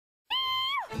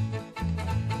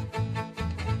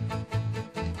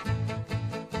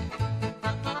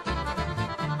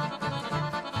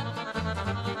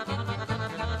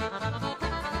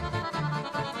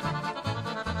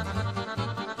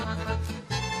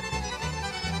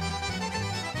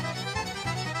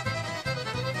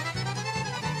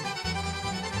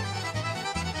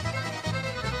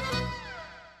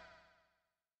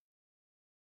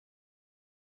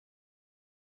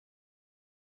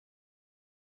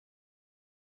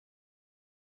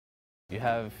You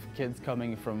have kids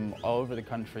coming from all over the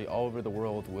country, all over the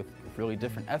world with really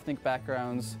different ethnic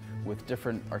backgrounds, with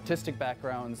different artistic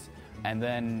backgrounds, and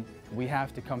then we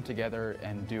have to come together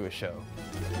and do a show.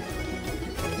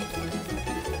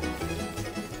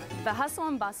 The hustle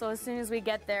and bustle as soon as we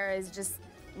get there is just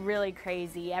really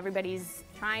crazy. Everybody's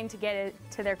trying to get it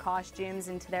to their costumes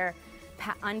and to their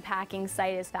unpacking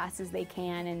site as fast as they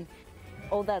can. And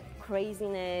all that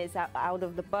craziness out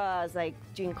of the bus, like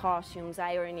doing costumes,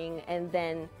 ironing, and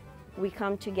then we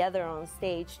come together on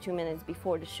stage 2 minutes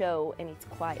before the show and it's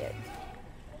quiet.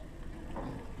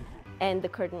 And the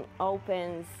curtain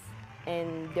opens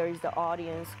and there is the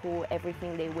audience who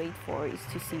everything they wait for is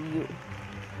to see you.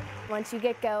 Once you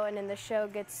get going and the show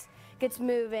gets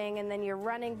moving and then you're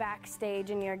running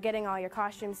backstage and you're getting all your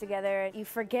costumes together, you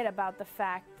forget about the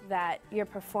fact that you're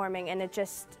performing and it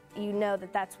just, you know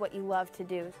that that's what you love to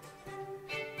do.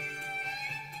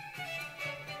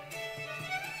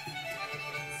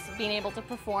 Being able to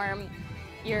perform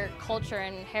your culture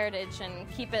and heritage and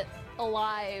keep it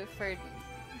alive for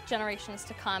generations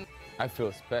to come. I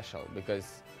feel special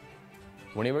because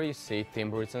whenever you say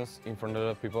Tamburitzans in front of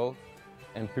other people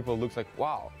and people look like,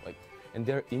 wow, like, and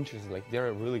they're interested, like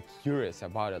they're really curious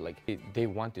about it, like they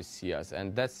want to see us,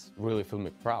 and that's really feel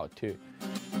me proud too.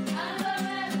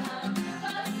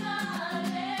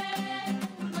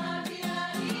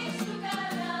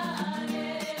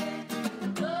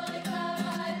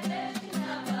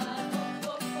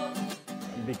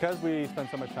 Because we spend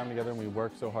so much time together and we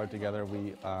work so hard together,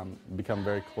 we become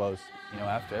very close. You know,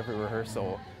 after every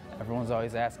rehearsal, everyone's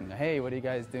always asking, hey, what are you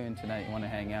guys doing tonight? You want to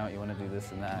hang out? You want to do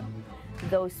this and that?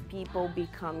 Those people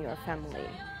become your family.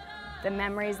 The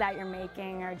memories that you're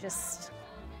making are just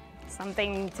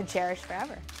something to cherish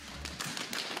forever.